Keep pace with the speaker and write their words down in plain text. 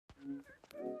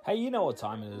Hey, you know what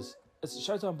time it is. It's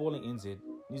Showtime Balling NZ,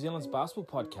 New Zealand's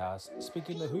basketball podcast,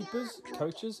 speaking to hoopers,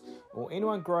 coaches, or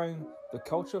anyone growing the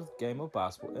culture of the game of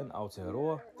basketball in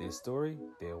Aotearoa, their story,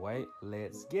 their way.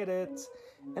 Let's get it.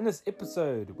 In this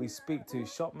episode, we speak to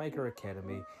Shotmaker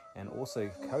Academy and also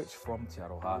coach from Te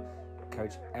Aroha,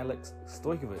 Coach Alex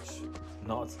Stojkovic,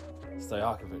 not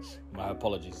Stojkovic. My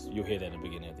apologies. You'll hear that in the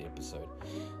beginning of the episode.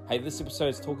 Hey, this episode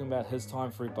is talking about his time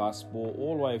through basketball,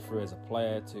 all the way through as a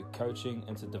player to coaching,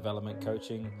 into development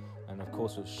coaching, and of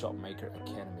course with Shotmaker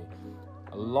Academy.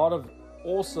 A lot of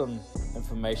awesome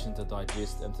information to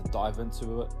digest and to dive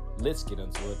into it. Let's get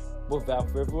into it. Without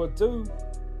further ado,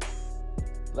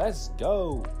 let's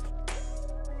go.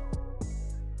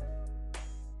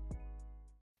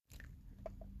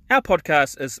 Our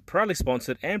podcast is proudly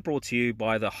sponsored and brought to you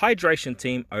by the hydration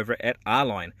team over at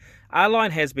R-Line.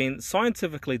 R-Line has been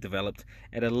scientifically developed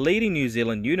at a leading New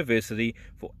Zealand university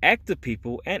for active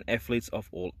people and athletes of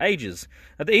all ages.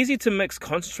 Now, the easy-to-mix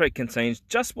concentrate contains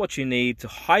just what you need to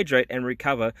hydrate and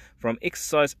recover from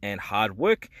exercise and hard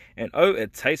work, and oh,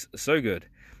 it tastes so good.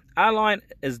 R-Line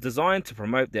is designed to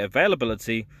promote the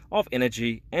availability of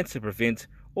energy and to prevent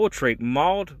or treat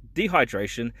mild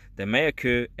dehydration that may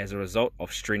occur as a result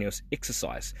of strenuous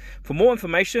exercise. For more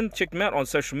information, check them out on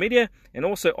social media and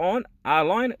also on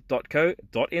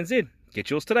rline.co.nz. Get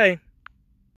yours today.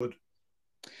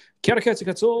 Kia ora koutou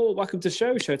katoa. Welcome to the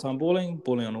show, Showtime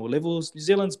Balling on all levels, New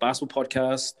Zealand's basketball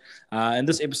podcast. In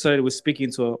this episode, we're speaking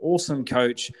to an awesome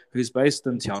coach who's based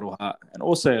in Te Aroha and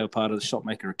also a part of the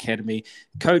Shotmaker Academy,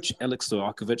 Coach Alex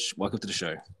Stojkovic. Welcome to the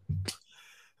show.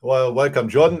 Well, welcome,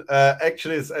 John.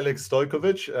 Actually, it's Alex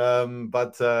Stojkovic,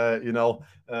 but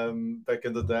back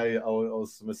in the day, I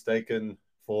was mistaken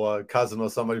for a cousin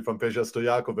or somebody from Peja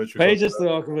Stojkovic. Peja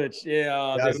Stojkovic,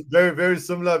 yeah. It's very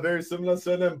similar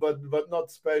surname, but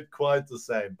not spelled quite the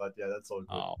same. But yeah, that's all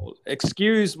good. Oh,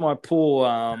 excuse my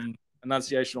poor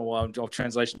enunciation or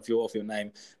translation of your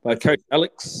name. But Coach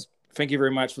Alex, thank you very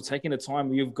much for taking the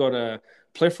time. You've got a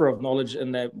plethora of knowledge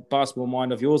in that basketball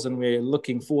mind of yours, and we're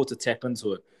looking forward to tap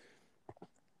into it.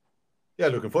 Yeah,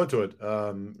 looking forward to it.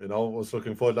 Was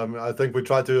looking forward. I mean, I think we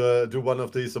tried to do one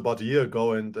of these about a year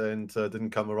ago and didn't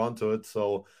come around to it.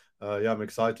 So I'm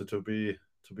excited to be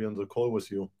on the call with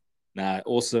you. Nah,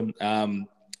 awesome.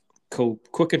 Cool.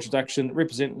 Quick introduction.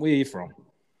 Represent. Where are you from?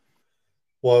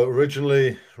 Well,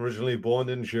 originally born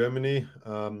in Germany.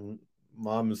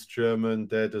 Mom is German.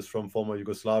 Dad is from former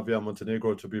Yugoslavia,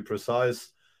 Montenegro to be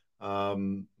precise.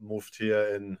 Moved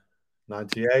here in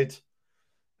 '98,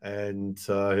 and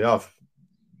I've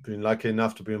been lucky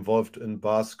enough to be involved in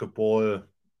basketball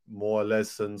more or less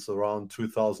since around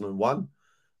 2001.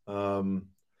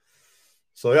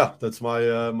 That's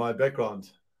my background.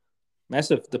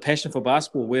 Massive. The passion for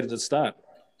basketball. Where did it start?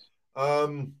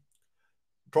 Probably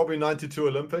 '92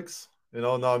 Olympics.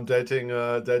 Now I'm dating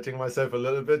myself a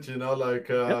little bit, So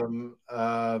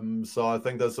I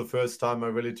think that's the first time I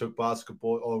really took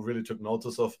basketball or really took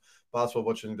notice of basketball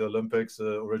watching the Olympics,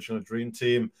 the original dream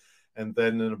team. And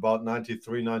then in about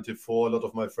 '93, '94, a lot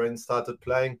of my friends started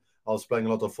playing. I was playing a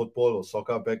lot of football or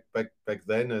soccer back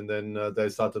then. And then they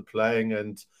started playing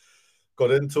and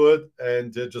got into it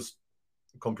and just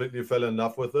completely fell in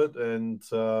love with it. And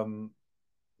so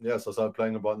I started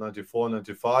playing about '94,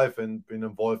 '95 and been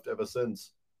involved ever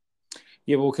since.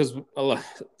 Yeah, well, because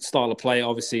style of play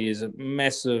obviously is a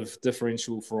massive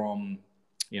differential from,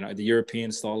 the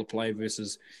European style of play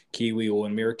versus Kiwi or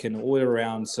American all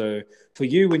around. So for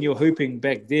you, when you're hooping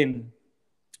back then,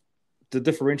 the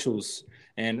differentials,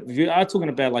 and if you are talking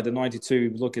about like the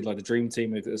 '92, look at like the dream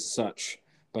team as such.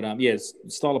 But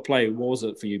style of play, what was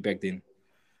it for you back then?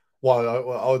 Well,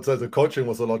 I would say the coaching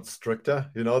was a lot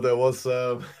stricter. There was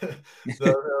there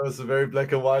was a very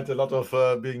black and white, a lot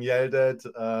of being yelled at.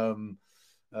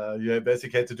 You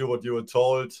basically had to do what you were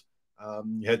told.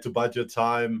 You had to bide your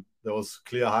time. There was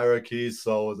clear hierarchies.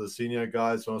 So the senior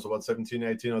guys, when I was about 17,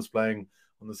 18, I was playing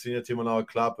on the senior team on our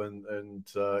club, and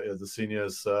the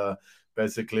seniors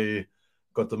basically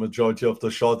got the majority of the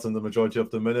shots and the majority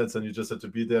of the minutes, and you just had to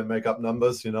be there and make up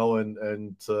numbers, but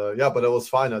it was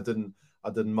fine. I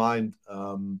didn't mind,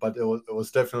 but it was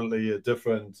definitely a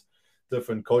different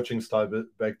coaching style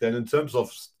back then. In terms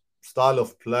of style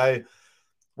of play,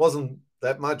 wasn't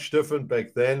that much different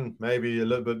back then. Maybe a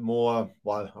little bit more.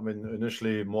 Well, I mean,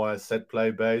 initially more set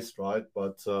play based, right?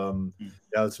 But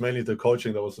it's mainly the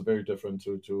coaching that was very different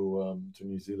to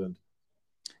New Zealand.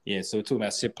 Yeah, so we're talking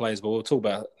about set plays, but we'll talk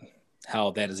about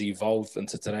how that has evolved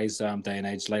into today's day and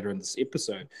age later in this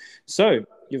episode. So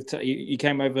you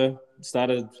came over,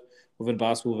 started within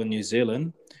basketball in New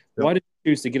Zealand. Yep. Why did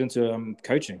you choose to get into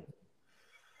coaching?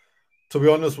 To be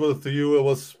honest with you, it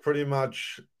was pretty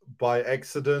much by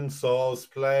accident. So I was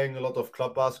playing a lot of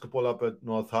club basketball up at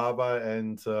North Harbor,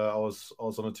 and I was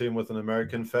on a team with an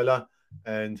American fella,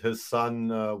 and his son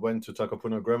went to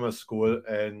Takapuna Grammar School,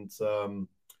 and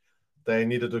they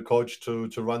needed a coach to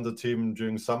run the team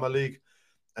during summer league.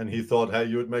 And he thought, hey,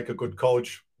 you would make a good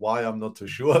coach. Why? I'm not too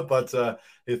sure, but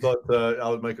he thought I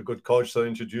would make a good coach. So he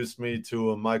introduced me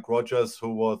to Mike Rogers,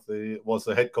 who was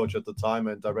the head coach at the time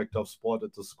and director of sport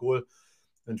at the school.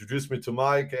 Introduced me to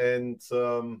Mike, and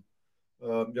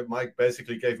yeah, Mike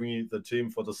basically gave me the team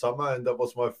for the summer, and that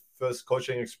was my first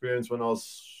coaching experience when I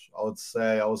would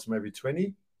say I was maybe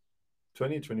 21,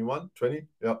 20,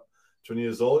 yeah, 20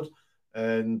 years old.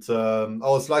 And I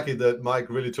was lucky that Mike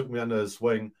really took me under his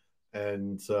wing,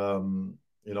 and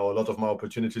a lot of my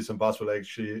opportunities in basketball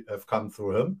actually have come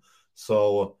through him.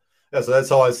 So yeah, so that's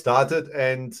how I started.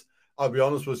 And I'll be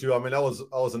honest with you, I mean, I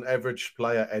was an average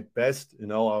player at best. I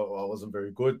wasn't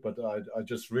very good, but I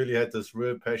just really had this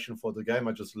real passion for the game.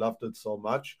 I just loved it so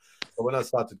much. So when I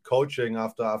started coaching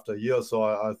after a year or so,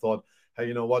 I thought, hey,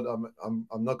 you know what?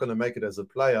 I'm not going to make it as a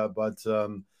player, but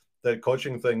that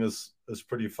coaching thing is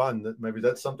pretty fun. Maybe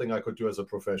that's something I could do as a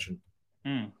profession.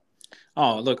 Mm.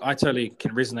 Oh, look, I totally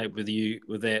can resonate with you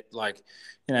with that. Like,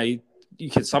 you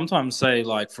could sometimes say,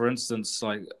 like, for instance,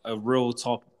 like a real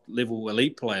top level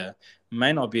elite player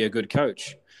may not be a good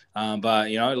coach. But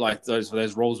like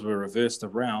those roles were reversed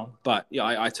around. But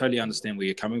yeah, I totally understand where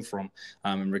you're coming from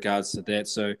in regards to that.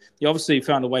 So you obviously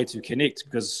found a way to connect,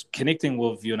 because connecting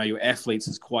with your athletes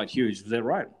is quite huge. Is that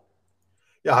right?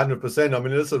 Yeah, 100%. I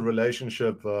mean, it's a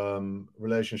relationship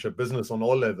business on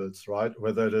all levels, right?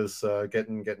 Whether it is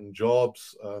getting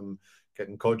jobs,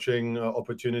 getting coaching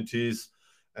opportunities,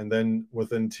 and then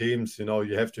within teams, you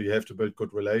have to build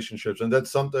good relationships, and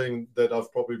that's something that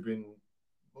I've probably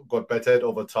got better at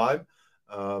over time.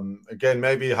 Again,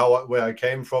 maybe where I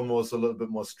came from was a little bit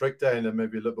more stricter, and then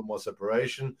maybe a little bit more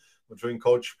separation between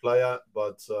coach player,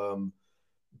 but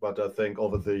I think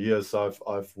over the years I've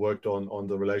worked on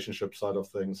the relationship side of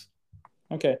things.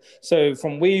 Okay, so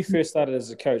from where you first started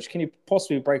as a coach, can you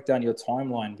possibly break down your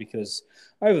timeline? Because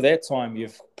over that time,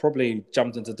 you've probably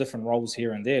jumped into different roles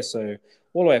here and there. So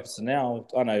all the way up to now,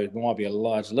 I know it might be a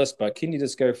large list, but can you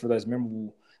just go through those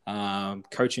memorable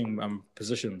coaching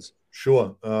positions?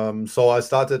 Sure. So I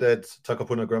started at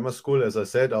Takapuna Grammar School. As I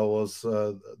said, I was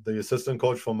the assistant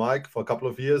coach for Mike for a couple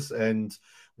of years, and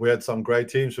we had some great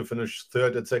teams. We finished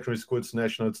third at secondary schools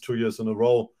nationals 2 years in a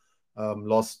row.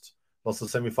 Lost the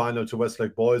semi-final to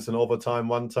Westlake Boys in overtime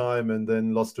one time, and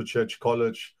then lost to Church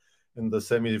College in the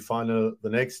semi-final the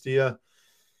next year.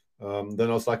 Then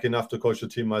I was lucky enough to coach the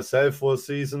team myself for a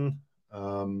season.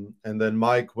 And then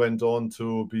Mike went on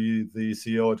to be the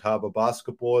CEO at Harbour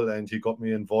Basketball, and he got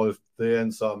me involved there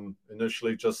in some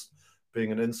initially just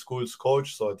being an in-schools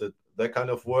coach. So I did that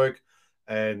kind of work.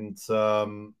 And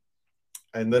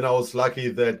then I was lucky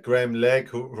that Graham Legg,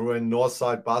 who ran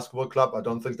Northside Basketball Club, I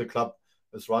don't think the club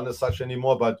is run as such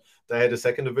anymore, but they had a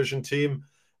second division team.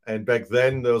 And back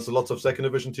then there was lots of second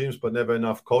division teams, but never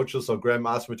enough coaches. So Graham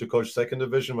asked me to coach second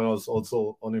division when I was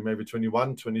also only maybe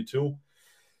 21, 22.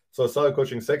 So I started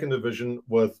coaching second division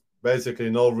with basically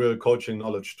no real coaching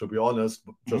knowledge, to be honest,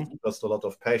 just a lot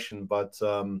of passion. But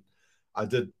I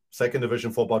did second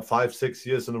division for about 5, 6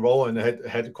 years in a row, and I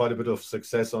had quite a bit of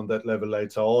success on that level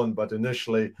later on. But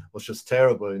initially, it was just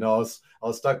terrible. I was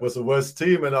stuck with the worst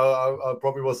team, and I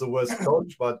probably was the worst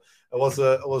coach. But it was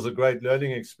a great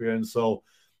learning experience. So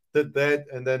did that,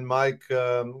 and then Mike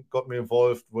got me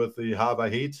involved with the Harbour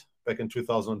Heat back in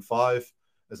 2005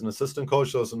 as an assistant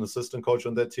coach. So I was an assistant coach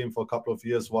on that team for a couple of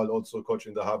years while also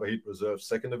coaching the Harbour Heat Reserve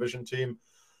second division team.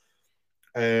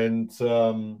 And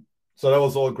so that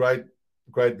was all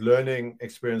great learning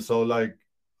experience. So like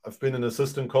I've been an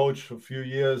assistant coach for a few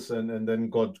years and then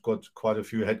got quite a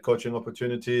few head coaching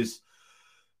opportunities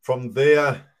from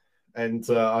there. And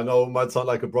I know it might sound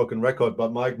like a broken record,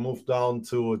 but Mike moved down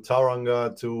to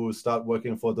Tauranga to start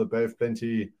working for the Bay of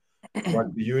Plenty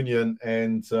Rugby Union,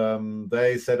 and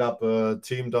they set up a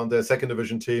team down there, second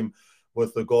division team,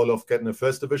 with the goal of getting a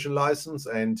first division license.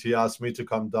 And he asked me to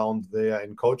come down there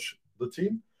and coach the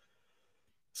team.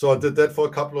 So I did that for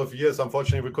a couple of years.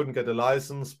 Unfortunately, we couldn't get a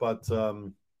license, but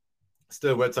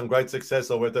still we had some great success.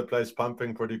 So we had the place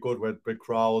pumping pretty good. We had big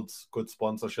crowds, good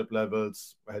sponsorship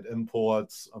levels, we had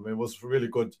imports. I mean, it was really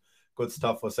good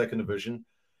stuff for second division.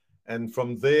 And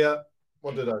from there,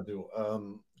 what did I do?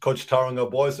 Coached Tauranga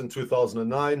Boys in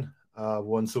 2009,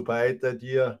 won Super 8 that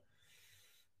year.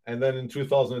 And then in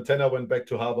 2010, I went back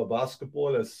to Harbour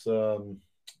Basketball as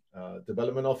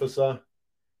development officer.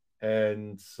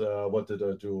 And what did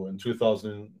I do? In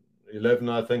 2011,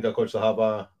 I think I coached the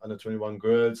Harbour under 21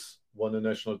 girls, won the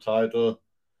national title.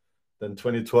 Then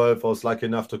 2012, I was lucky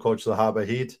enough to coach the Harbour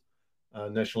Heat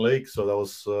National League. So that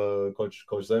was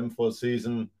coach them for a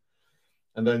season.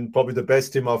 And then probably the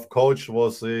best team I've coached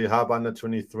was the Harbour under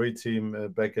 23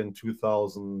 team back in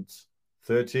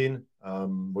 2013.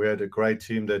 We had a great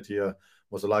team that year.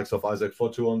 Was the likes of Isaac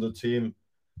Fotu on the team.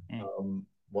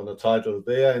 Won a title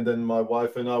there. And then my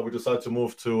wife and I, we decided to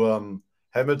move to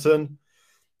Hamilton.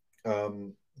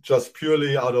 Just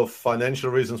purely out of financial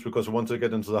reasons, because we wanted to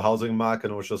get into the housing market,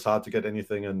 and it was just hard to get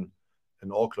anything in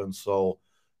Auckland. So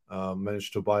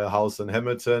managed to buy a house in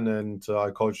Hamilton, and I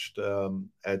coached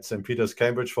at St. Peter's,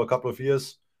 Cambridge for a couple of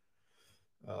years,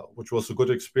 which was a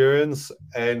good experience.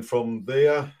 And from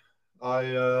there,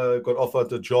 I got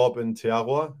offered a job in Te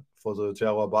Aroha for the Te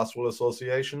Aroha Basketball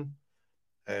Association,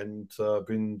 and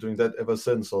been doing that ever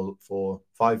since. So for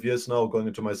 5 years now, going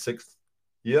into my 6th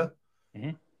year.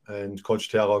 And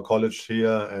coached Te Aroha College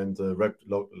here, and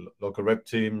local rep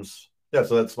teams. Yeah,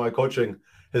 so that's my coaching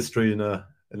history in a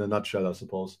nutshell, I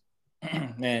suppose.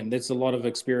 Man, that's a lot of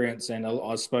experience, and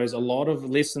I suppose a lot of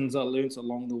lessons are learned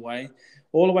along the way,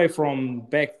 all the way from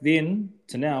back then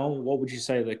to now. What would you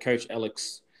say to Coach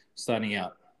Alex starting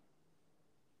out?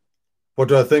 What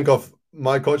do I think of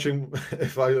my coaching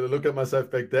if I look at myself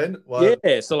back then? Well,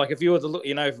 yeah, so like if you were to look,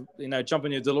 jump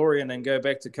in your DeLorean and go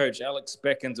back to Coach Alex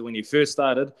back into when you first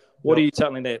started, what are you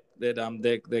telling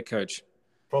that coach?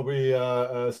 Probably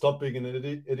stop being an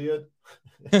idiot.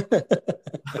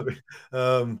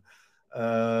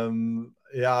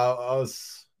 Yeah, I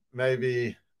was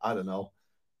maybe, I don't know,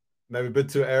 maybe a bit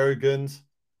too arrogant.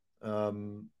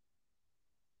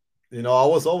 I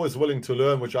was always willing to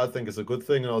learn, which I think is a good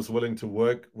thing, and I was willing to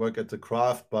work at the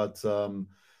craft. But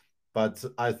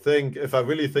I think if I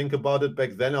really think about it,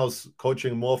 back then I was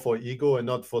coaching more for ego and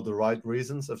not for the right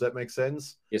reasons, if that makes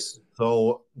sense. Yes.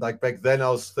 So like back then I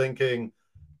was thinking,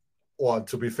 or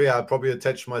to be fair, I probably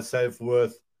attached my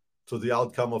self-worth to the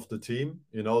outcome of the team,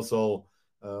 So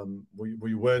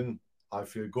we win, I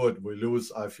feel good. We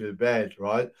lose, I feel bad,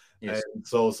 right? Yes. And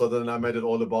so then I made it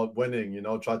all about winning,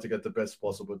 try to get the best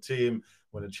possible team,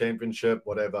 win a championship,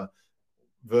 whatever.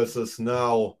 Versus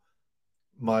now,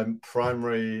 my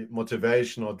primary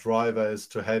motivation or driver is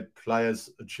to help players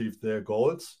achieve their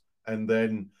goals. And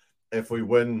then if we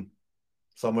win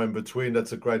somewhere in between,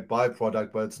 that's a great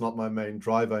byproduct, but it's not my main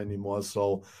driver anymore.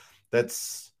 So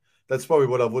that's probably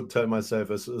what I would tell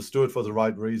myself is do it for the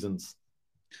right reasons.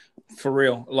 For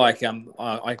real, like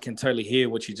I can totally hear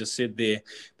what you just said there,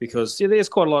 because there's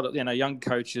quite a lot of young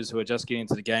coaches who are just getting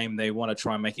into the game. They want to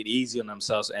try and make it easy on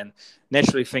themselves, and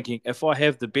naturally thinking, if I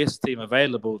have the best team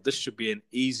available, this should be an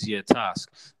easier task.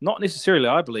 Not necessarily,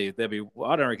 I believe I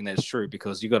don't reckon that's true,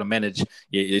 because you got to manage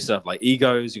yourself, like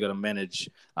egos. You got to manage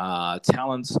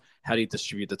talents. How do you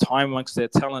distribute the time amongst their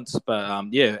talents?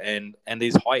 But and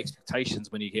these high expectations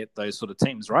when you get those sort of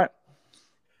teams, right?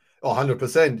 Oh,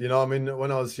 100%.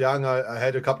 When I was young, I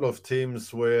had a couple of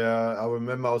teams where I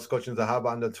remember I was coaching the Harbour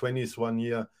under 20s one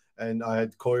year, and I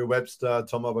had Corey Webster,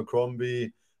 Tom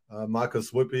Abercrombie,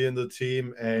 Marcus Whippy in the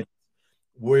team, and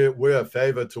we're a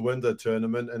favorite to win the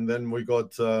tournament. And then we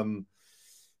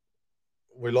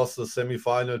lost the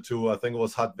semi-final to, I think it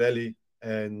was Hutt Valley.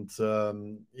 And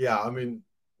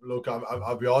look,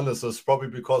 I'll be honest, it's probably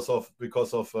because of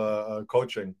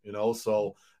coaching,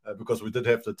 so because we did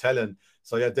have the talent.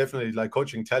 So yeah, definitely, like,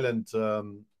 coaching talent,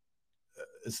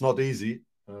 it's not easy.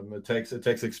 It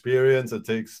takes experience. It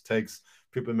takes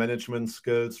people management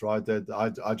skills, right?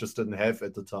 That I just didn't have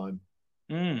at the time.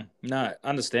 No,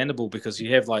 understandable, because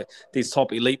you have like these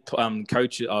top elite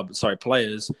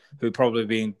players who probably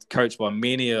been coached by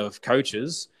many of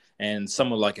coaches, and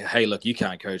someone like, hey, look, you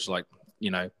can't coach like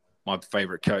my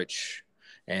favorite coach.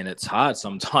 And it's hard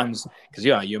sometimes because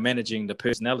you're managing the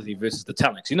personality versus the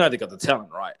talent. They got the talent,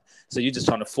 right? So you're just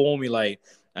trying to formulate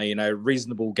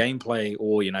reasonable gameplay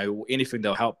or anything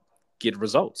that'll help get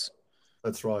results.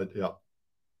 That's right. Yeah.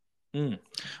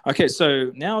 Okay,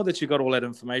 so now that you got all that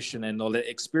information and all that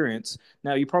experience,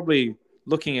 now you're probably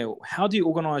looking at how do you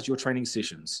organize your training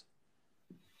sessions?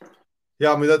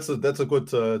 Yeah, that's a good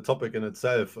topic in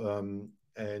itself. And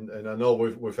I know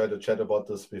we've had a chat about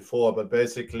this before, but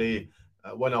basically,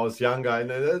 when I was younger,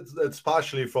 and it's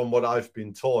partially from what I've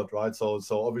been taught, right? So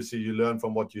obviously you learn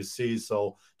from what you see.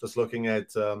 So just looking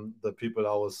at the people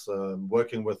I was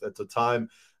working with at the time,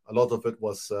 a lot of it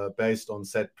was based on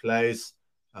set plays.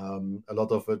 A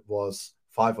lot of it was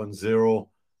 5-on-0.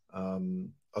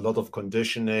 A lot of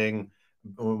conditioning.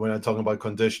 When I'm talking about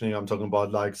conditioning, I'm talking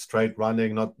about like straight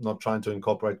running, not trying to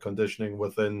incorporate conditioning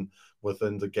within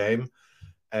the game.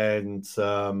 And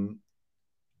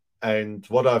And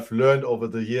what I've learned over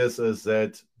the years is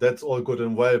that that's all good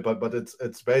and well, but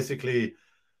it's basically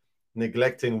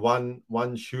neglecting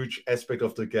one huge aspect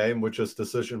of the game, which is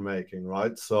decision making,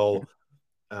 right? So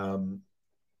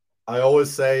I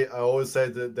always say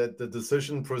that the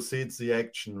decision precedes the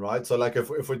action, right? So like if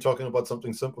we're talking about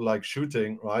something simple like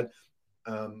shooting, right?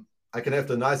 I can have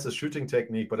the nicest shooting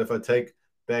technique, but if I take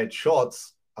bad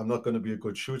shots, I'm not going to be a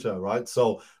good shooter, right?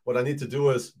 So what I need to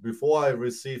do is before I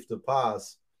receive the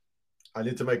pass, I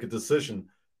need to make a decision.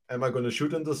 Am I going to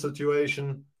shoot in the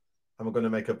situation? Am I going to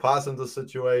make a pass in the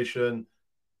situation?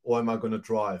 Or am I going to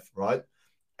drive, right?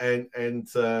 And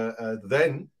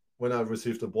then when I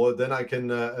receive the ball, then I can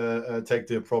take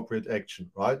the appropriate action,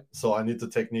 right? So I need the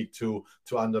technique to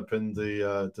underpin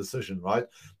the decision, right?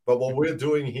 But what we're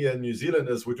doing here in New Zealand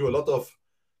is we do a lot of,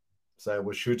 say,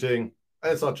 we're shooting.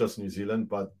 And it's not just New Zealand,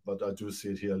 but I do see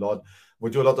it here a lot.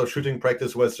 We do a lot of shooting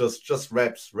practice where it's just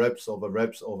reps over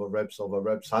reps over reps over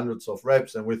reps, hundreds of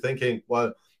reps, and we're thinking,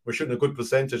 well, we're shooting a good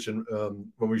percentage in,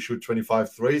 when we shoot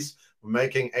 25 threes, we're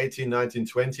making 18, 19,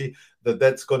 20,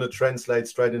 that's going to translate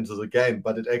straight into the game,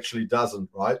 but it actually doesn't,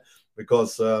 right?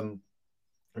 Because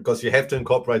you have to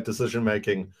incorporate decision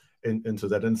making into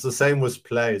that. And it's the same with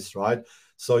plays, right?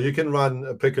 So you can run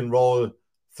a pick and roll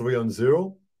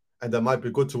 3-on-0, and that might be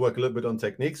good to work a little bit on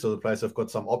technique. So the players have got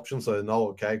some options, so they know,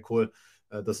 okay, cool,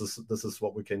 this is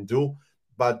what we can do.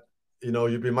 But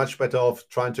you'd be much better off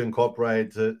trying to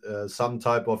incorporate some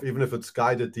type of, even if it's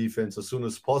guided defense, as soon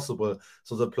as possible,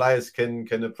 so the players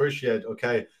can appreciate,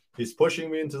 okay, he's pushing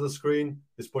me into the screen,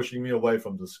 he's pushing me away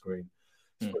from the screen.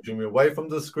 Pushing me away from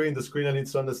the screen. The screener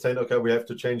needs to understand, okay, we have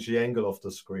to change the angle of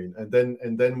the screen, and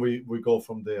then we go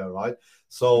from there, right?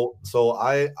 So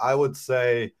I would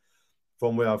say,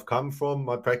 from where I've come from,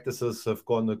 my practices have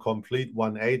gone a complete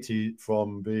 180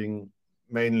 from being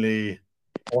mainly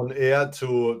on air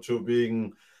to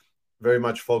being very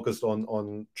much focused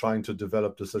on trying to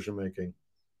develop decision making.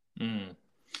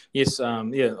 Yes,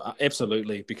 yeah,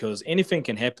 absolutely. Because anything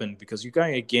can happen, because you're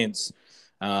going against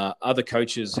other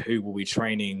coaches who will be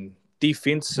training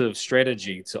defensive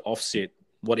strategy to offset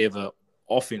whatever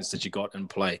offense that you got in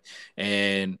play.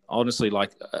 And honestly,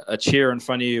 like a chair in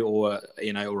front of you, or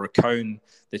a cone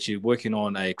that you're working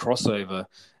on a crossover,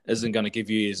 isn't going to give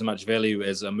you as much value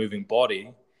as a moving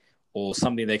body or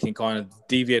something that can kind of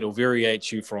deviate or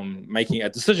variate you from making a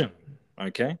decision.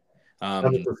 Okay.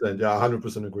 100%. Yeah,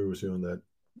 100% agree with you on that.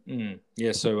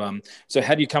 Yeah. So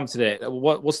how do you come to that?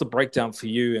 What's the breakdown for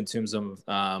you in terms of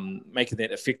making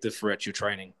that effective throughout your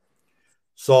training?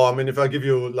 So, I mean, if I give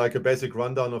you like a basic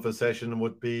rundown of a session,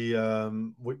 would be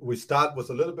we start with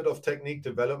a little bit of technique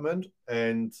development,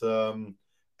 and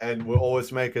we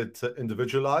always make it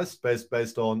individualized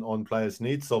based on players'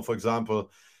 needs. So, for example,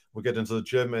 we get into the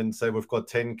gym and say we've got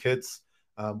 10 kids.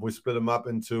 We split them up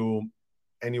into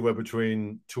anywhere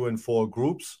between 2 and 4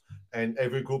 groups, and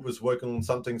every group is working on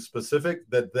something specific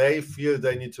that they feel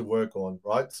they need to work on,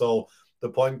 right? So the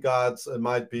point guards, it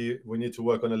might be we need to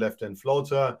work on a left-hand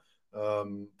floater.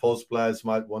 Post players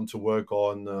might want to work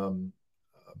on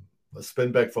a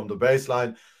spin back from the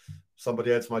baseline.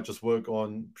 Somebody else might just work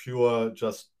on pure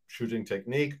just shooting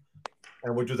technique.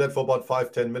 And we do that for about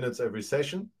 5-10 minutes every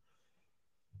session.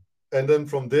 And then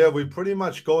from there, we pretty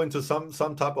much go into some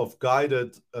type of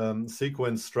guided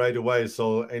sequence straight away.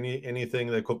 So anything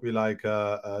that could be like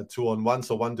a 2-on-1,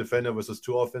 so one defender versus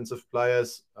 2 offensive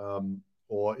players,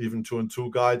 or even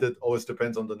 2-on-2 guided. Always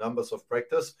depends on the numbers of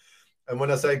practice. And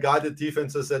when I say guided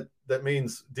defenses, that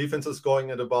means defenses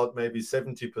going at about maybe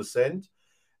 70%,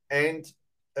 and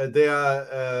they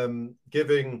are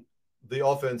giving the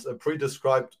offense a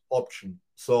pre-described option.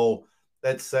 So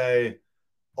let's say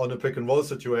on a pick and roll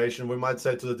situation, we might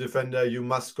say to the defender, you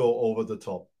must go over the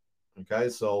top. Okay,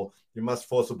 so you must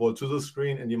force the ball to the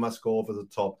screen and you must go over the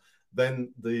top.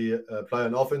 Then the player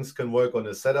on offense can work on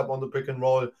a setup on the pick and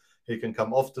roll. He can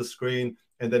come off the screen,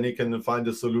 and then he can find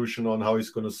a solution on how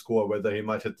he's going to score, whether he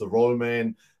might hit the roll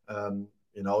man.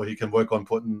 He can work on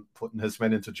putting his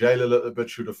man into jail a little bit,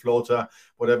 shoot a floater,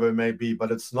 whatever it may be.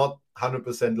 But it's not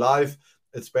 100% live.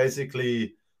 It's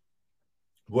basically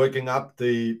working up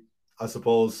the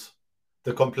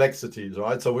complexities,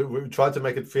 right? So we try to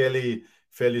make it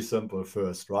fairly simple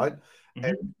first, right?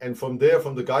 Mm-hmm. And from there,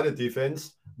 from the guided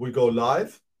defense, we go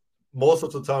live. Most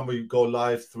of the time, we go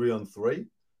live 3-on-3.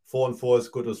 4-on-4 is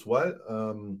good as well.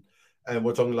 And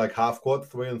we're talking like half court,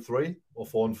 3-on-3 or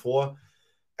 4-on-4.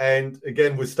 And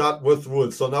again, we start with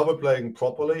rules. So now we're playing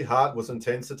properly, hard with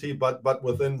intensity, but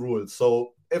within rules.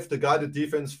 So if the guided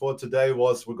defense for today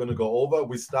was we're going to go over,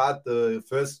 we start the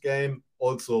first game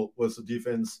also with the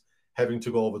defense having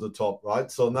to go over the top,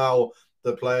 right? So now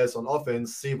the players on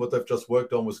offense see what they've just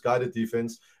worked on with guided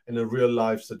defense in a real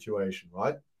life situation,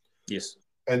 right? Yes.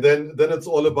 And then it's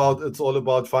all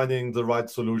about finding the right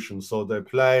solution. So they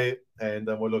play, and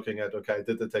then we're looking at, okay,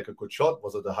 did they take a good shot?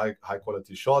 Was it a high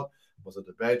quality shot? Was it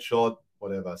a bad shot?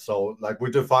 Whatever. So like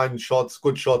we define shots,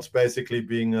 good shots, basically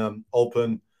being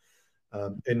open,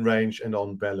 in range, and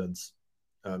on balance.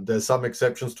 There's some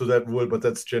exceptions to that rule, but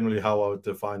that's generally how I would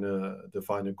define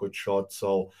a good shot.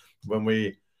 So when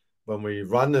we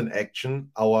run an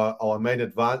action, our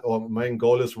main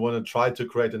goal is we want to try to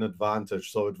create an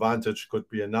advantage. So advantage could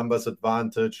be a numbers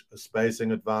advantage, a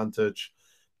spacing advantage,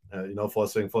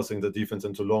 forcing the defense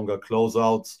into longer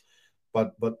closeouts.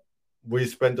 But we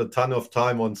spent a ton of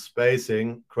time on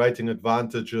spacing, creating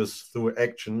advantages through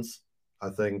actions. I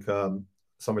think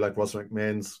somebody like Ross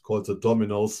McMahon's calls it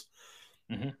dominoes.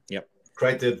 Mm-hmm. Yep.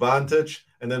 Create the advantage,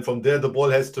 and then from there the ball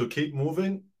has to keep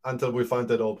moving until we find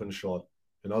that open shot.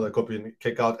 There could be a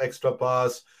kick out extra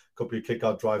pass, could be a kick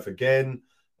out drive again,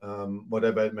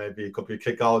 whatever it may be. It could be a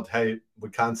kick out, hey, we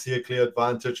can't see a clear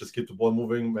advantage, just keep the ball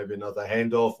moving, maybe another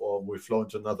handoff, or we flow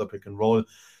into another pick and roll.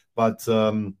 But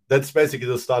that's basically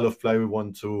the style of play we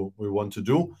want to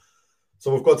do.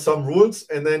 So we've got some rules,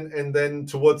 and then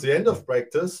towards the end of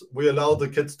practice, we allow the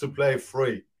kids to play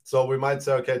free. So we might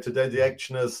say, okay, today the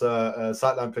action is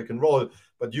sideline pick and roll,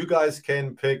 but you guys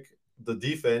can pick the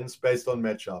defense based on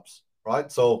matchups,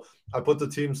 right? So I put the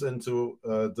kids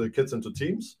into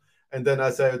teams, and then I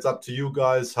say it's up to you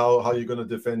guys how you're going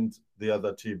to defend the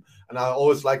other team. And I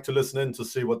always like to listen in to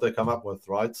see what they come up with,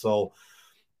 right? So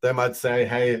they might say,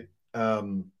 hey, I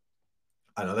don't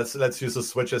know, let's use a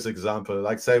switch as example.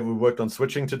 Like say we worked on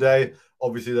switching today.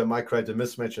 Obviously, they might create a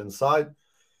mismatch inside,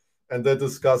 and they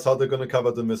discuss how they're going to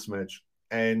cover the mismatch.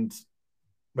 And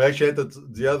we actually had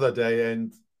it the other day,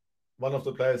 and one of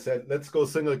the players said, let's go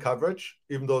single coverage,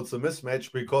 even though it's a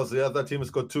mismatch, because the other team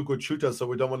has got two good shooters, so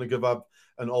we don't want to give up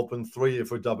an open three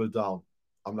if we double down.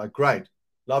 I'm like, great,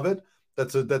 love it.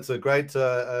 That's a great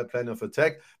plan of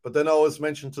attack. But then I always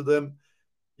mention to them,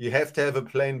 you have to have a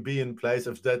plan B in place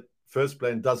if that first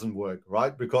plan doesn't work,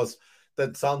 right? Because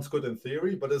that sounds good in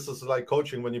theory, but this is like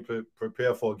coaching when you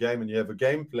prepare for a game and you have a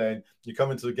game plan. You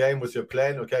come into the game with your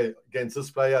plan, okay, against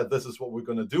this player, this is what we're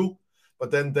going to do. But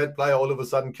then that player all of a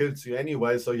sudden kills you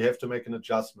anyway, so you have to make an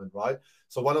adjustment, right?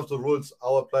 So one of the rules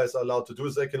our players are allowed to do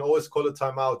is they can always call a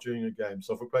timeout during a game.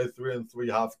 So if we play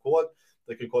 3-on-3 half court,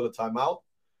 they can call a timeout,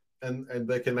 and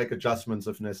they can make adjustments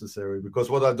if necessary. Because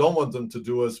what I don't want them to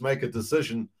do is make a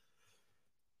decision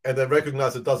and then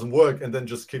recognize it doesn't work, and then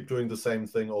just keep doing the same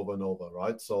thing over and over,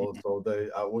 right? So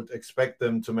I would expect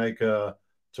them to make a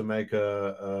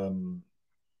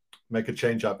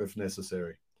change up if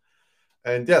necessary.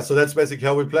 And yeah, so that's basically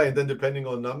how we play. And then depending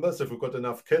on numbers, if we've got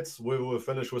enough kids, we will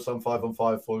finish with some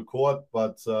 5-on-5 full court.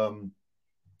 But I'm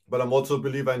also a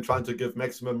believer in trying to give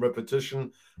maximum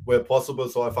repetition where possible.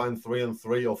 So I find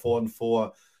 3-on-3 or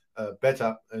 4-on-4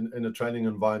 better in a training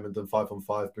environment than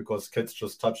 5-on-5, because kids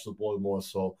just touch the ball more.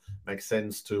 So it makes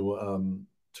sense to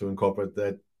incorporate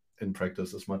that in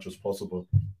practice as much as possible.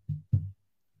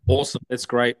 Awesome. That's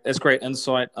great. That's great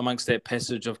insight amongst that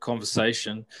passage of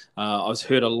conversation. I've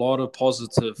heard a lot of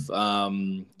positive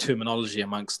terminology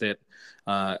amongst that.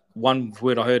 One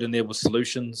word I heard in there was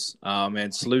solutions.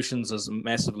 And solutions is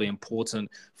massively important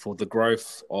for the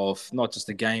growth of not just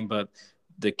the game, but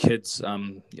the kids,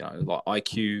 like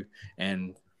IQ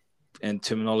and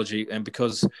terminology. And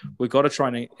because we've got to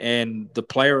try and the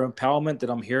player empowerment that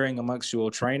I'm hearing amongst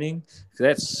your training,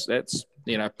 that's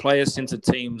player-centered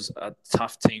teams are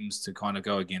tough teams to kind of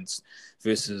go against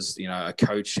versus, a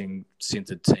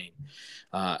coaching-centered team.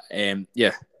 And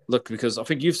yeah, look, because I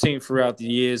think you've seen throughout the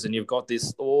years and you've got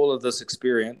all of this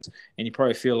experience, and you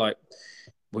probably feel like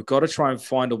we've got to try and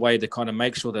find a way to kind of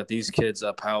make sure that these kids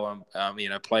are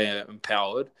player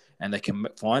empowered, and they can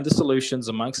find the solutions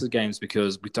amongst the games,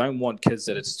 because we don't want kids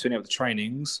that it's turning up the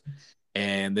trainings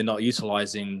and they're not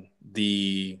utilizing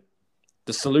the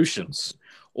solutions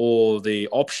or the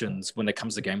options when it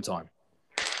comes to game time.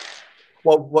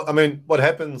 Well, what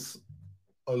happens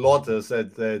a lot is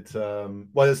that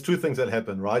there's two things that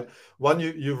happen, right? One,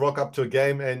 you rock up to a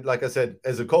game, and like I said,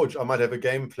 as a coach, I might have a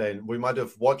game plan. We might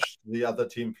have watched the other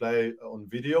team play on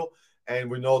video,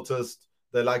 and we noticed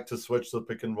they like to switch the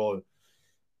pick and roll.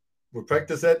 We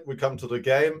practice it, we come to the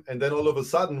game, and then all of a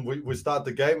sudden we start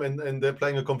the game, and they're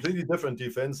playing a completely different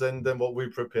defense than what we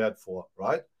prepared for,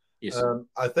 right? Yes.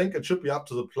 I think it should be up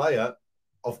to the player.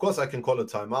 Of course, I can call a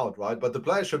timeout, right? But the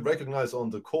player should recognize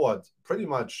on the court pretty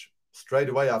much straight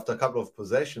away after a couple of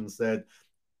possessions that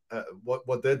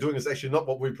what they're doing is actually not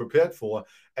what we prepared for.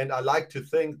 And I like to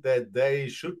think that they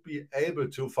should be able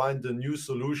to find a new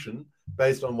solution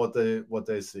based on what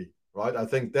they see, right? I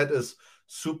think that is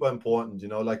super important.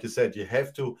 Like you said, you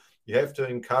have to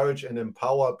encourage and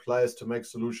empower players to make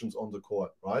solutions on the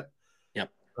court, right? Yep.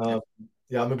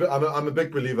 Yeah, I'm a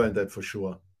big believer in that for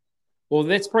sure. Well,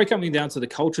 that's probably coming down to the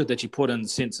culture that you put in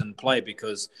sense and play.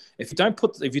 Because if you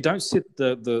don't set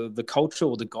the culture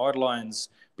or the guidelines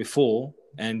before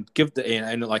and give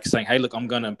and like saying, hey, look, I'm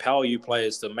going to empower you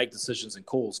players to make decisions and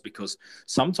calls. Because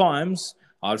sometimes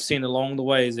I've seen along the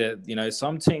way that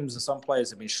some teams and some players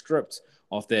have been stripped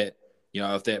of that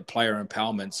of that player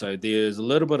empowerment. So there's a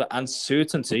little bit of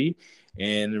uncertainty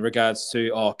in regards to,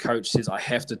 oh, coach says I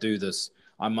have to do this,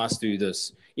 I must do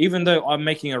this. Even though I'm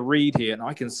making a read here and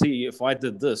I can see if I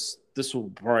did this, this will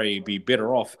probably be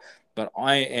better off. But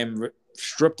I am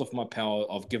stripped of my power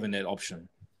of giving that option.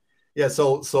 Yeah.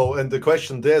 So, and the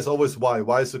question there is always why?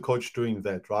 Why is the coach doing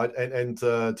that, right? And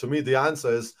to me, the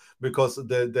answer is because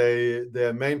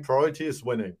their main priority is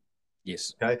winning.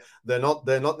 Yes. Okay. They're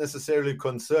not necessarily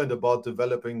concerned about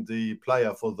developing the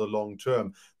player for the long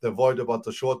term. They're worried about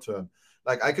the short term.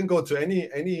 Like I can go to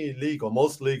any league or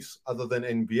most leagues other than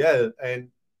NBL, and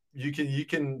you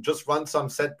can just run some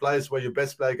set plays where your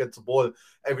best player gets the ball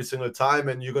every single time,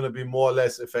 and you're going to be more or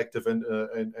less effective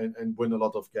and win a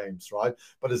lot of games, right?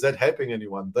 But is that helping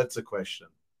anyone? That's a question,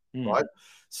 right?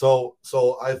 So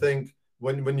I think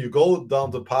when you go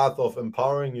down the path of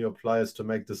empowering your players to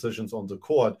make decisions on the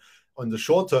court, on the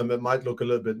short term, it might look a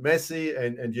little bit messy,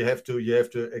 and you have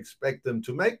to expect them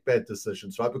to make bad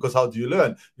decisions, right? Because how do you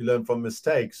learn? You learn from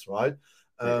mistakes, right?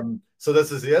 So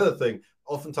this is the other thing.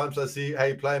 Oftentimes I see,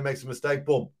 hey, player makes a mistake,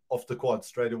 boom, off the court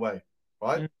straight away,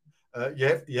 right?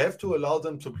 You have to allow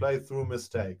them to play through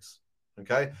mistakes.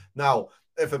 Okay. Now,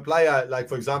 if a player, like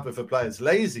for example, if a player is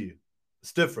lazy,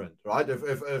 it's different, right?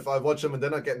 If I watch them and they're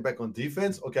not getting back on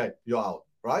defense, okay, you're out,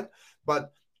 right?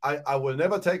 But I will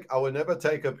never take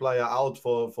a player out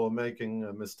for making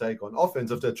a mistake on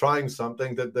offense if they're trying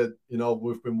something that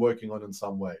we've been working on in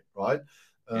some way, right?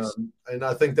 Yes. And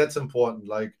I think that's important.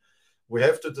 Like we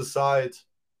have to decide,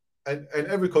 and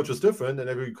every coach is different, and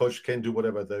every coach can do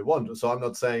whatever they want. So I'm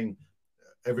not saying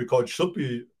every coach should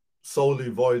be solely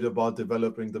worried about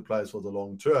developing the players for the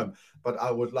long term, but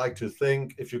I would like to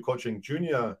think if you're coaching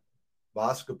junior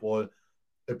basketball,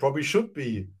 it probably should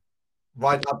be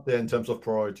right up there in terms of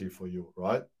priority for you,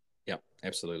 right? Yeah,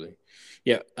 absolutely.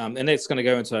 Yeah, and that's going to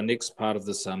go into our next part of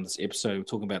this this episode. We're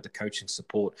talking about the coaching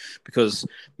support, because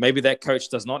maybe that coach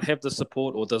does not have the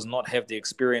support or does not have the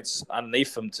experience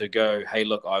underneath him to go, hey,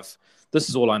 look, this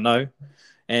is all I know.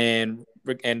 And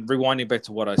rewinding back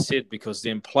to what I said, because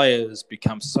then players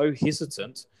become so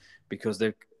hesitant because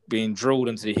they're being drilled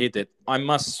into their head that I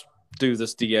must do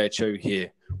this DHO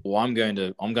here, or I'm going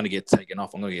to get taken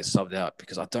off. I'm going to get subbed out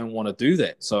because I don't want to do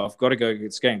that. So I've got to go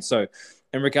get games. So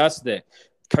in regards to that,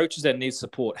 coaches that need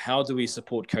support, how do we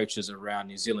support coaches around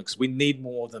New Zealand? Because we need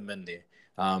more of them in there.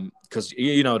 Because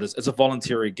it's a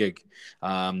voluntary gig.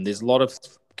 There's a lot of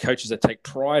coaches that take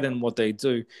pride in what they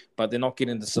do, but they're not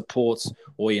getting the supports,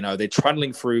 or they're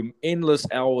trundling through endless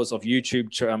hours of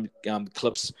YouTube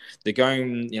clips. They're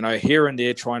going here and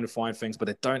there trying to find things, but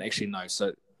they don't actually know.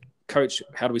 So coach,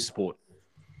 how do we support?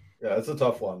 Yeah, it's a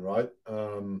tough one, right?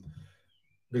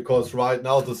 Because right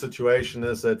now the situation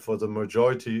is that for the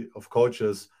majority of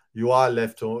coaches, you are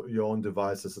left to your own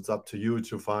devices. It's up to you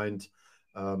to find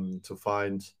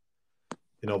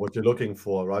what you're looking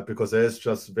for, right? Because there's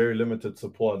just very limited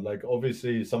support. Like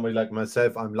obviously somebody like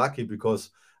myself, I'm lucky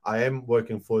because I am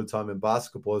working full-time in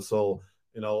basketball. So,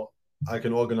 I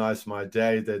can organize my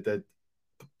day that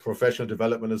professional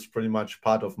development is pretty much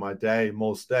part of my day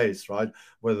most days, right?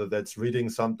 Whether that's reading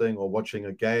something or watching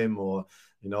a game or,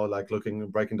 like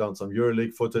breaking down some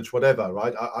EuroLeague footage, whatever,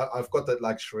 right? I've got that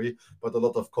luxury, but a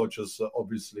lot of coaches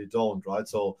obviously don't, right?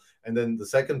 So, and then the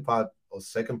second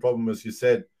problem is you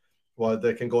said, well,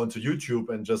 they can go into YouTube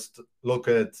and just look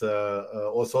at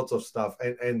all sorts of stuff.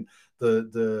 And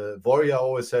the worry I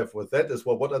always have with that is,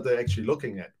 well, what are they actually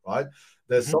looking at, right?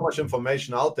 There's so much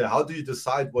information out there. How do you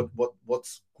decide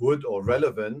what's good or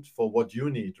relevant for what you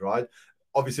need, right?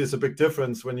 Obviously, it's a big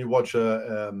difference when you watch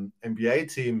a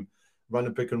NBA team run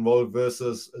a pick and roll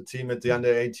versus a team at the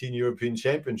under 18 European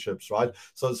Championships, right?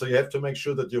 So you have to make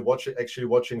sure that you're actually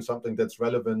watching something that's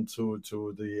relevant to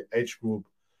the age group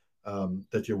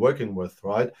that you're working with,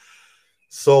 right?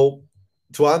 So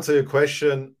to answer your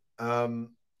question,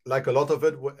 like a lot of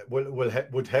it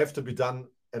would have to be done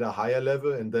at a higher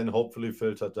level and then hopefully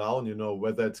filter down,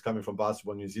 whether it's coming from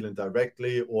Basketball New Zealand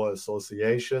directly or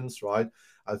associations, right?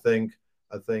 I think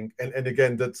I think, and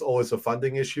again, that's always a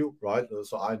funding issue, right?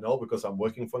 So I know because I'm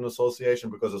working for an association,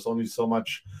 because there's only so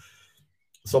much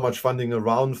funding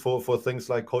around for things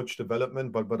like coach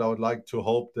development. But I would like to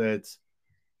hope that,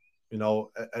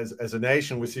 as a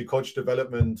nation, we see coach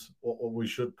development, or we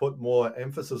should put more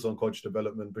emphasis on coach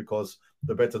development, because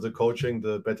the better the coaching,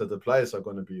 the better the players are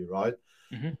going to be, right?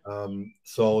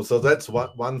 So that's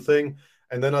one thing.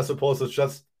 And then I suppose it's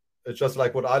just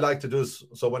like what I like to do is,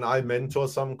 so when I mentor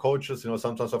some coaches,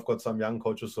 sometimes I've got some young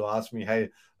coaches who ask me, hey,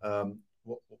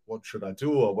 what should I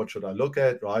do, or what should I look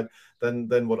at, right?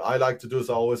 Then what I like to do is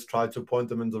I always try to point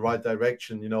them in the right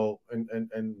direction,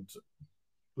 and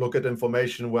look at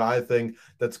information where I think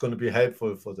that's going to be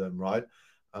helpful for them, right?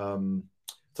 So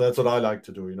that's what I like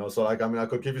to do, So I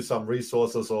could give you some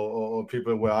resources or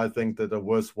people where I think that are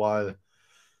worthwhile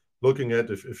looking at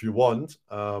if you want.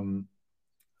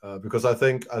 Because I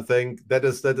think that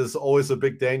is always a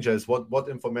big danger, is what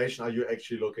information are you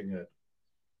actually looking at?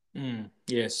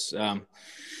 Yes.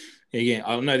 Again,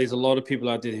 I know there's a lot of people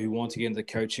out there who want to get into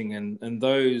coaching, and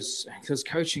those, because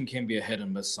coaching can be a hit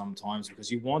and miss sometimes,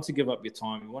 because you want to give up your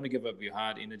time, you want to give up your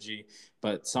hard energy,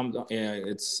 but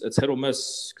it's hit or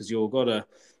miss, because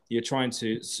you're trying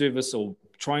to service or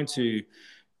trying to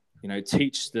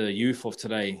teach the youth of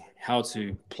today how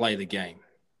to play the game.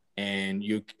 And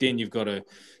you've got to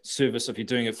service. If you're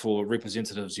doing it for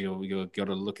representatives, you've got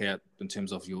to look at in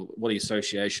terms of what the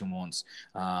association wants.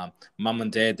 Mum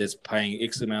and dad that's paying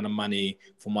X amount of money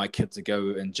for my kid to go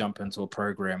and jump into a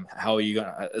program. How are you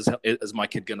gonna? Is my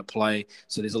kid going to play?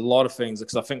 So there's a lot of things,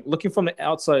 because I think looking from the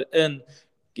outside in,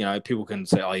 people can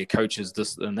say, "Oh, your coach is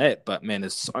this and that," but man,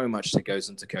 there's so much that goes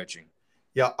into coaching.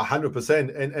 Yeah,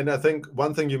 100%. And I think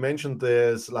one thing you mentioned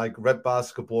there is like rep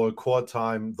basketball, court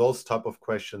time, those type of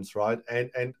questions, right?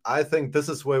 And I think this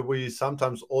is where we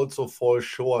sometimes also fall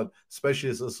short,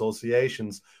 especially as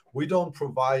associations. We don't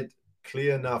provide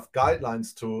clear enough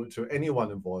guidelines to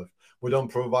anyone involved. We don't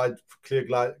provide clear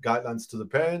guidelines to the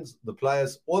parents, the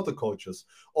players, or the coaches.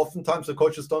 Oftentimes the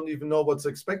coaches don't even know what's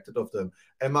expected of them.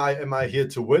 Am I here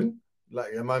to win?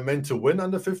 Like, am I meant to win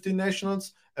under 15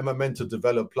 nationals? Am I meant to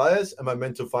develop players? Am I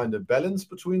meant to find a balance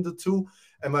between the two?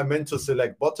 Am I meant to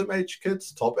select bottom age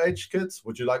kids, top age kids?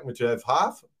 Would you like me to have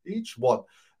half each? What?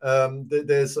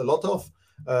 There's a lot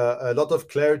of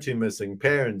clarity missing.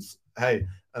 Parents, hey,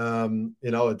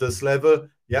 at this level,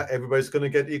 yeah, everybody's going to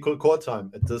get equal court time.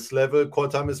 At this level,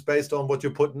 court time is based on what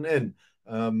you're putting in.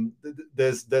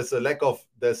 There's a lack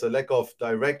of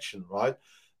direction, right?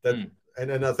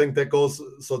 And I think that goes,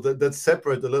 so that's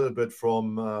separate a little bit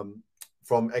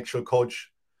from actual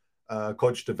coach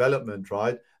development,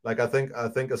 right? Like I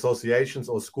think associations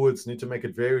or schools need to make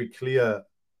it very clear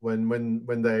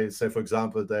when they say, for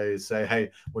example, they say,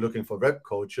 hey, we're looking for rep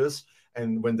coaches,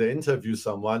 and when they interview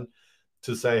someone,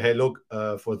 to say, hey, look,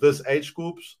 for this age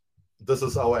groups, this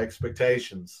is our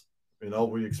expectations.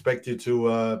 We expect you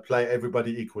to play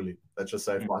everybody equally. Let's just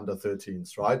say for under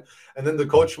 13s, right? And then the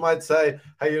coach might say,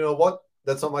 hey, you know what?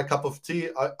 That's not my cup of tea.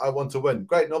 I want to win.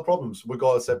 Great, no problems. We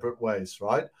go our separate ways,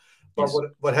 right? But yes.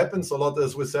 What happens a lot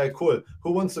is we say, cool,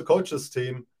 who wants the coaches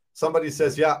team? Somebody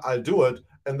says, yeah, I'll do it.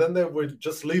 And then we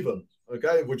just leave them,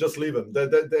 okay? We just leave them.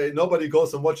 Nobody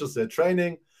goes and watches their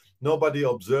training. Nobody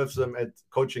observes them at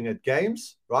coaching at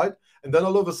games, right? And then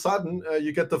all of a sudden,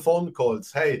 you get the phone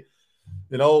calls. Hey,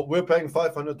 we're paying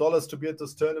 $500 to be at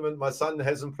this tournament. My son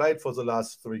hasn't played for the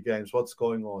last 3 games. What's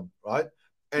going on, right?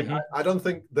 And I don't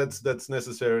think that's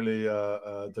necessarily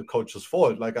the coach's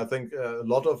fault. Like, I think a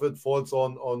lot of it falls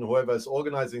on whoever is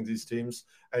organizing these teams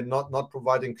and not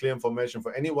providing clear information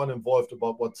for anyone involved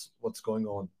about what's going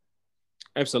on.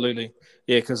 Absolutely.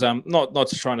 Yeah, because I'm not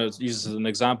just trying to use this as an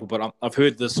example, but I've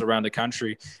heard this around the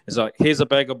country. It's like, here's a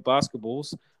bag of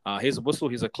basketballs, here's a whistle,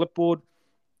 here's a clipboard,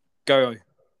 go.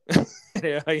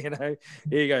 Here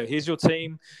you go. Here's your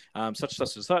team, such and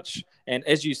such. And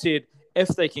as you said, if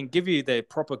they can give you the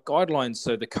proper guidelines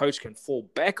so the coach can fall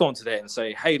back onto that and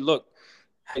say, hey, look,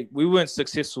 we weren't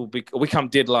successful. We come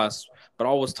dead last, but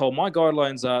I was told my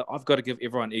guidelines are I've got to give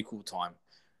everyone equal time.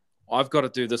 I've got to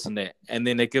do this and that. And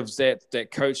then it gives that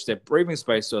coach that breathing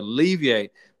space to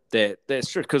alleviate that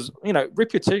stress. Because,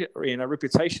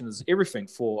 reputation is everything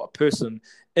for a person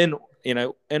in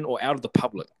or out of the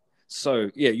public. So,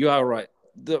 yeah, you are right.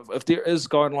 If there is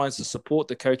guidelines to support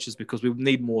the coaches, because we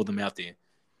need more of them out there.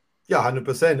 Yeah,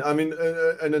 100%. I mean,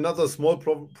 and another small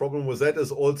problem with that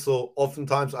is also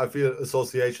oftentimes I feel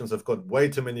associations have got way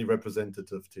too many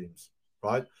representative teams,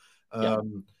 right?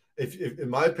 If in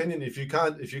my opinion, if you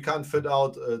can't fit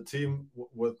out a team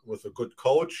with a good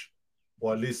coach,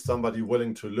 or at least somebody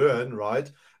willing to learn, right,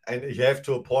 and you have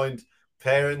to appoint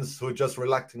parents who are just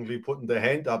reluctantly putting their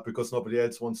hand up because nobody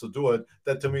else wants to do it,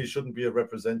 that to me shouldn't be a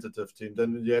representative team.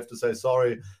 Then you have to say,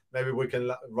 sorry, maybe we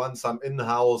can run some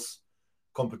in-house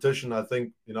competition. I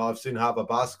think, I've seen Harvard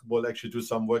Basketball actually do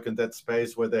some work in that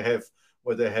space where they have,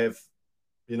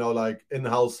 like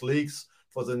in-house leagues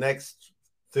for the next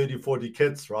 30, 40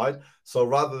 kids, right? So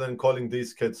rather than calling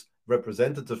these kids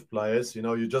representative players,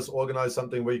 you just organize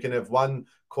something where you can have one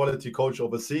quality coach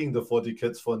overseeing the 40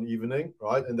 kids for an evening,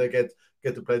 right? And they get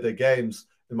to play their games.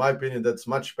 In my opinion, that's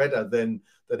much better than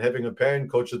having a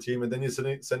parent coach the team and then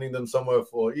you're sending them somewhere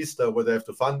for Easter where they have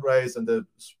to fundraise and they're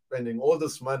spending all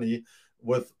this money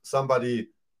with somebody.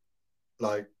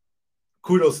 Like,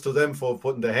 kudos to them for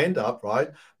putting their hand up,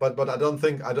 right? But I don't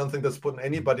think that's putting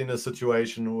anybody in a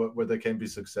situation where they can be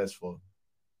successful.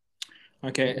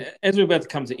 Okay, as we're about to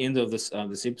come to the end of this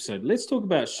episode, let's talk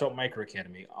about Shotmaker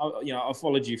Academy. I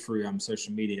followed you through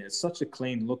social media. It's such a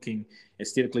clean looking,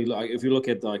 aesthetically. Like if you look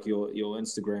at like your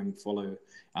Instagram follow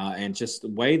and just the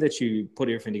way that you put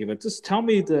everything together. Just tell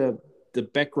me the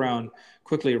background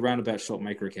quickly around about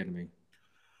Shotmaker Academy.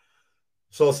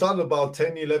 So I started about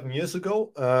 10, 11 years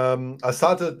ago.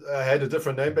 I had a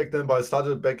different name back then, but I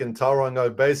started back in Te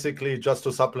Aroha basically just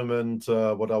to supplement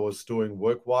what I was doing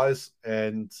work-wise.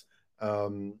 And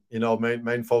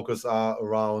main focus are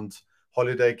around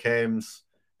holiday camps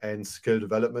and skill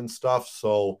development stuff.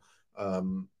 So,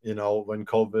 when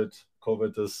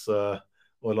COVID is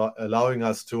allowing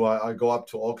us to, I go up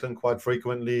to Auckland quite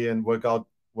frequently and work out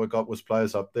with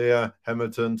players up there,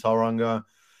 Hamilton, Te Aroha.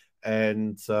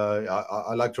 And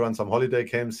I like to run some holiday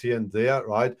camps here and there,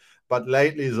 right? But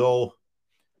lately, though,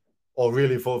 or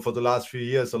really for the last few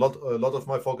years, a lot of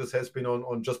my focus has been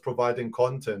on just providing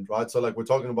content, right? So like we're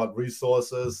talking about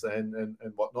resources and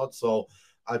whatnot. So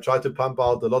I try to pump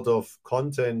out a lot of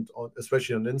content,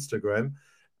 especially on Instagram,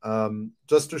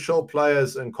 just to show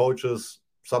players and coaches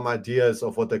some ideas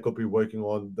of what they could be working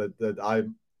on that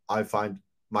I find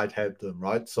might help them,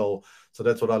 right? So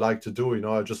that's what I like to do.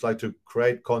 I just like to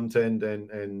create content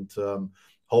and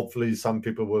hopefully some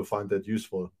people will find that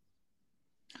useful.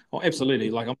 Oh, absolutely.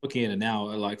 Like I'm looking at it now.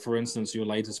 Like for instance, your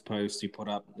latest post you put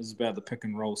up is about the pick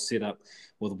and roll setup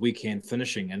with weekend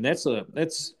finishing, and that's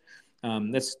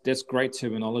great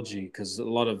terminology because a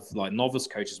lot of like novice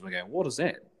coaches will go, "What is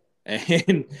that?"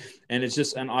 And it's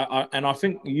just I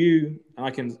think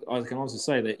I can honestly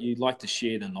say that you like to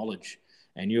share the knowledge,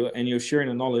 and you're sharing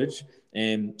the knowledge,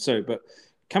 and so but.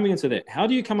 Coming into that, how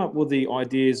do you come up with the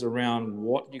ideas around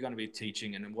what you're going to be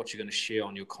teaching and then what you're going to share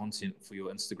on your content for your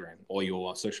Instagram or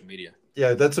your social media?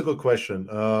 Yeah, that's a good question.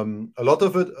 A lot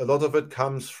of it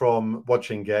comes from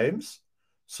watching games.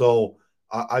 So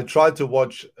I try to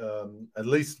watch at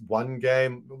least one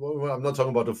game. I'm not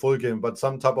talking about a full game, but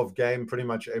some type of game pretty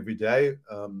much every day.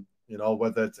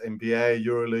 Whether it's NBA,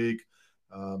 EuroLeague,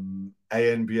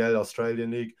 ANBL,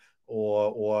 Australian League,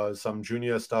 or some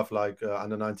junior stuff like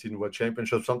under 19 World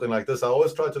Championship, something like this. I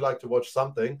always try to watch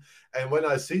something, and when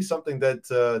I see something that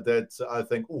I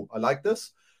think, oh, I like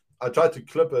this, I try to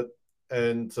clip it,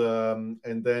 and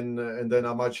then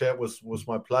I might share it with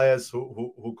my players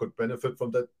who could benefit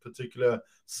from that particular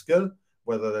skill,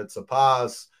 whether that's a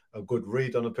pass, a good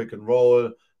read on a pick and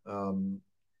roll,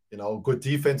 good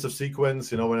defensive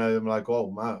sequence. When I'm like, oh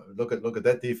man, look at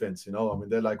that defense.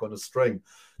 They're like on a string,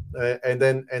 and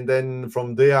then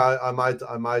from there I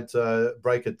might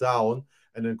break it down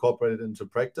and incorporate it into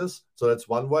practice. So that's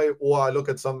one way. Or I look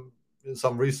at some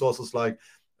resources like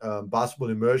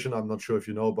Basketball Immersion. I'm not sure if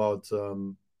you know about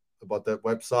that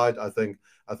website. I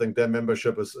think their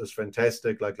membership is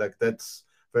fantastic. Like that's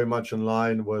very much in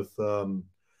line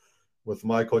with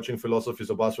my coaching philosophy.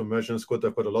 So Basketball Immersion is good.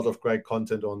 They've got a lot of great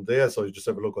content on there. So you just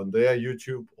have a look on their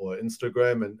YouTube or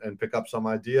Instagram and pick up some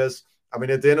ideas. At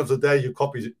the end of the day, you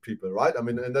copy people, right?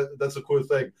 And that's a cool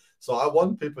thing. So I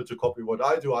want people to copy what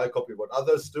I do. I copy what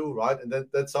others do, right? And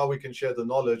that's how we can share the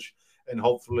knowledge and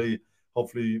hopefully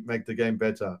make the game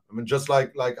better. Just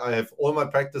like I have all my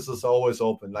practices are always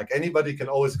open. Like anybody can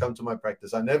always come to my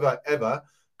practice. I never, ever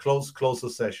close a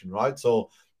session, right? So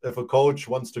if a coach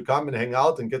wants to come and hang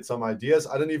out and get some ideas,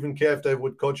 I don't even care if they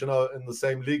would coach in the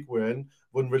same league we're in.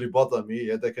 Wouldn't really bother me.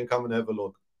 Yeah, they can come and have a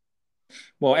look.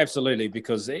 Well, absolutely,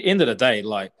 because at the end of the day,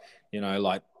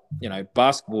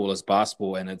 basketball is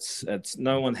basketball, and it's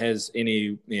no one has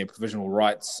any provisional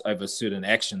rights over certain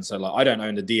actions. So like, I don't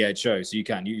own the DHO, so you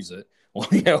can't use it, or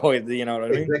you know what I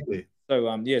mean? Exactly.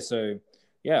 So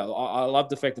I love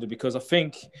the fact that because I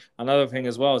think another thing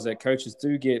as well is that coaches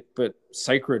do get a bit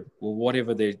sacred with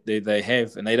whatever they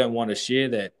have, and they don't want to share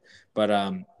that. But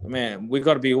man, we've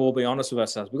got to be honest with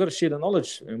ourselves. We've got to share the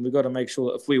knowledge, and we've got to make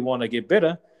sure that if we want to get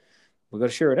better, we've got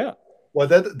to share it out. Well,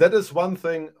 that is one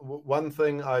thing. One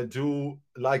thing I do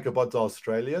like about the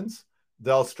Australians.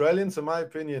 The Australians, in my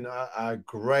opinion, are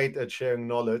great at sharing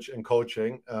knowledge and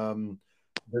coaching.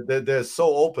 They're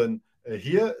so open.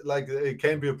 Here, like, it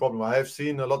can be a problem. I have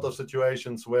seen a lot of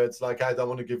situations where it's like, I don't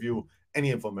want to give you any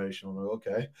information. I'm like,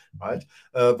 okay, right.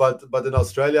 But in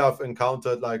Australia, I've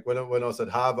encountered, like, when I was at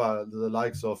Harvard, the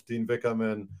likes of Dean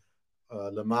Vickerman,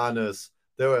 Lemanis,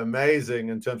 they were amazing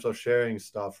in terms of sharing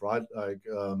stuff, right? Like,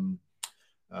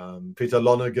 Peter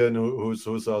Lonergan, who's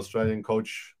an Australian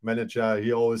coach manager,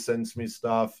 he always sends me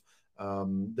stuff.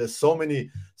 There's so many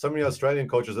Australian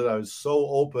coaches that are so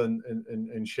open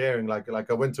in sharing. Like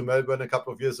I went to Melbourne a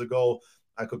couple of years ago.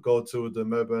 I could go to the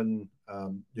Melbourne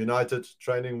United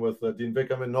training with Dean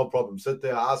Vickerman, no problem. Sit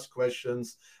there, ask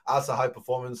questions, ask a high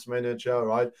performance manager,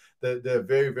 right? They're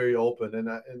very, very open.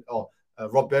 And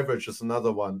Rob Beveridge is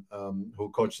another one who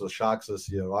coached the Sharks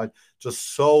this year, right?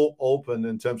 Just so open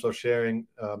in terms of sharing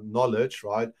knowledge,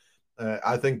 right?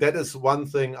 I think that is one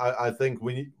thing I think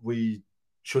we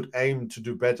should aim to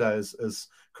do better is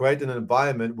create an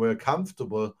environment where we're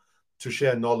comfortable to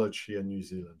share knowledge here in New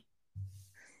Zealand.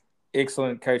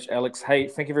 Excellent, Coach Alex. Hey,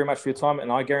 thank you very much for your time.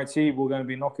 And I guarantee we're going to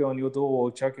be knocking on your door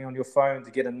or choking on your phone to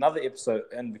get another episode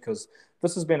in, because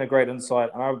this has been a great insight.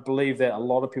 And I believe that a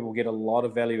lot of people get a lot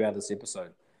of value out of this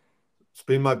episode. It's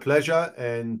been my pleasure,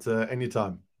 and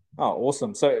anytime. Oh,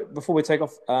 awesome. So before we take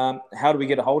off, how do we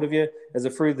get a hold of you? Is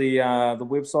it through the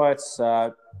websites,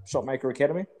 Shopmaker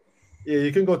Academy? Yeah,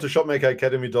 you can go to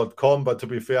shopmakeracademy.com, but to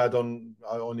be fair,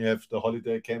 I only have the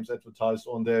holiday camps advertised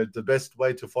on there. The best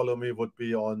way to follow me would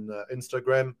be on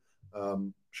Instagram,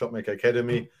 Shopmaker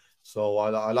Academy. So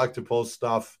I like to post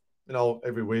stuff,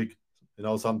 every week.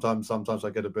 Sometimes I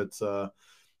get a bit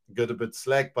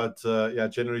slack, but yeah,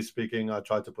 generally speaking, I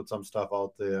try to put some stuff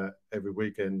out there every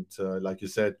week, and like you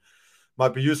said,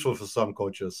 might be useful for some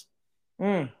coaches.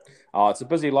 Oh, it's a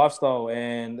busy lifestyle,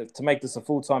 and to make this a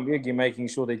full-time gig, you're making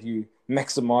sure that you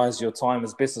maximize your time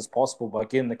as best as possible by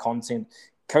getting the content,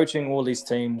 coaching all these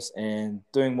teams, and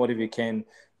doing whatever you can,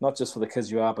 not just for the kids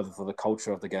you are, but for the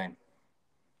culture of the game.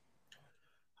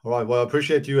 All right. Well, I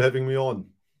appreciate you having me on.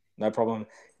 No problem.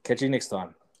 Catch you next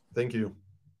time. Thank you.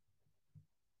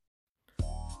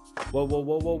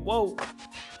 Whoa.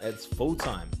 It's full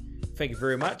time. Thank you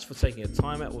very much for taking your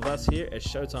time out with us here at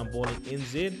Showtime Balling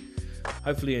NZ.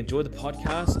 Hopefully you enjoyed the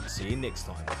podcast. See you next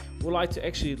time. We'd like to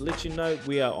actually let you know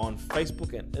we are on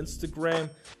Facebook and Instagram.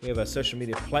 We have our social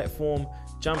media platform.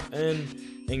 Jump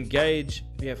in, engage.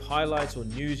 If you have highlights or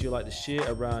news you'd like to share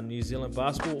around New Zealand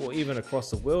basketball or even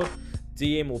across the world,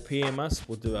 DM or PM us.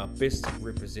 We'll do our best to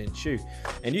represent you.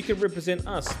 And you can represent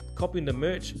us, copying the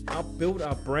merch, help build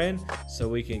our brand so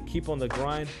we can keep on the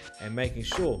grind and making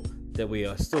sure that we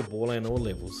are still balling at all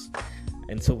levels.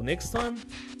 Until next time,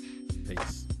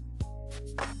 peace.